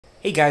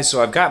Hey guys,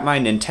 so I've got my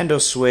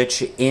Nintendo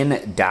Switch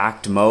in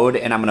docked mode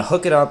and I'm going to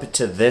hook it up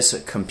to this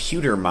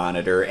computer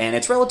monitor, and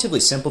it's relatively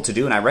simple to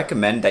do, and I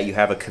recommend that you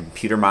have a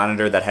computer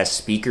monitor that has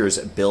speakers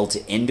built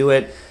into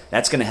it.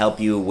 That's going to help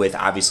you with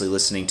obviously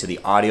listening to the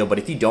audio, but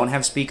if you don't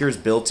have speakers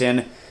built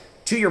in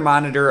to your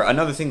monitor,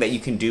 another thing that you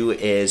can do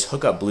is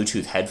hook up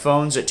Bluetooth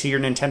headphones to your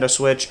Nintendo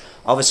Switch.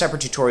 I'll have a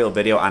separate tutorial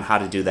video on how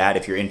to do that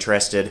if you're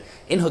interested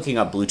in hooking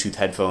up Bluetooth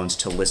headphones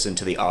to listen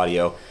to the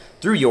audio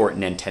through your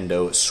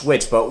Nintendo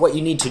Switch. But what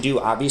you need to do,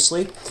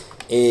 obviously,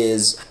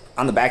 is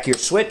on the back of your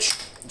Switch,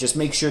 just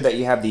make sure that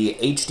you have the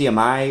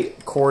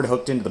HDMI cord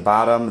hooked into the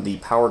bottom, the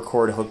power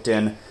cord hooked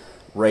in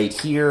right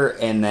here,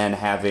 and then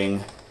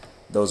having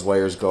those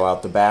wires go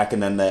out the back.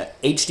 And then the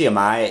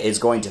HDMI is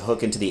going to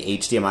hook into the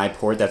HDMI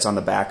port that's on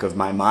the back of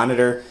my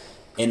monitor.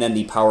 And then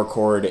the power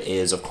cord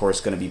is, of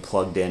course, going to be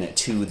plugged in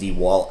to the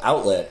wall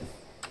outlet.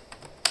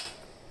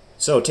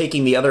 So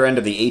taking the other end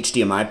of the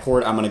HDMI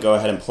port, I'm going to go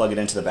ahead and plug it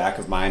into the back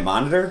of my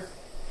monitor.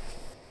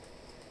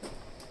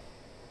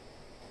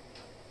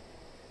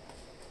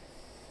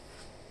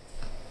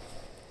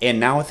 And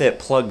now with it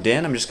plugged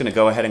in, I'm just going to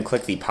go ahead and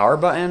click the power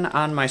button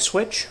on my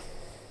Switch.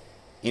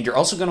 And you're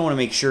also going to want to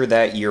make sure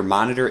that your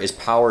monitor is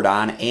powered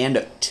on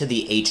and to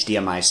the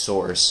HDMI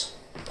source.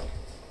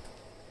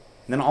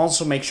 And then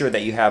also make sure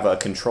that you have a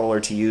controller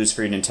to use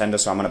for your Nintendo,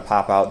 so I'm going to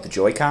pop out the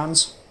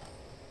Joy-Cons.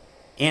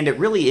 And it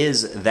really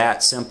is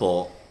that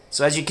simple.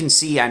 So as you can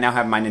see, I now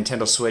have my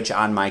Nintendo Switch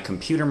on my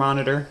computer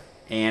monitor,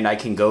 and I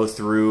can go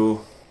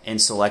through and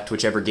select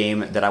whichever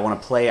game that I want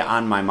to play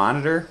on my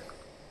monitor.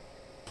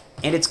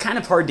 And it's kind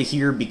of hard to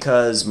hear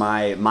because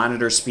my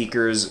monitor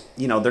speakers,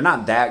 they're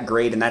not that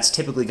great, and that's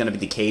typically going to be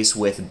the case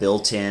with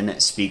built-in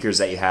speakers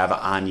that you have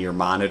on your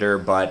monitor,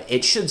 but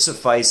it should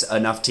suffice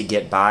enough to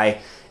get by.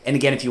 And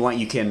again, if you want,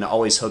 you can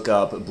always hook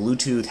up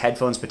Bluetooth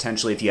headphones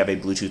potentially if you have a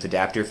Bluetooth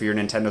adapter for your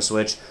Nintendo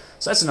Switch.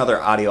 So that's another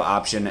audio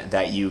option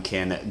that you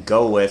can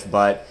go with,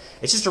 but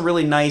it's just a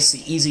really nice,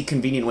 easy,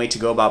 convenient way to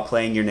go about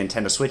playing your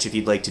Nintendo Switch if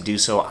you'd like to do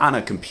so on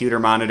a computer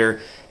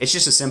monitor. It's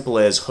just as simple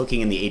as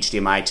hooking in the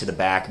HDMI to the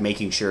back,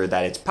 making sure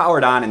that it's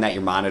powered on and that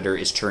your monitor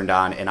is turned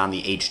on and on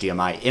the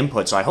HDMI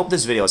input. So I hope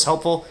this video is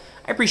helpful.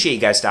 I appreciate you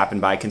guys stopping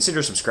by.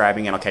 Consider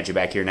subscribing, and I'll catch you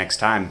back here next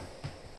time.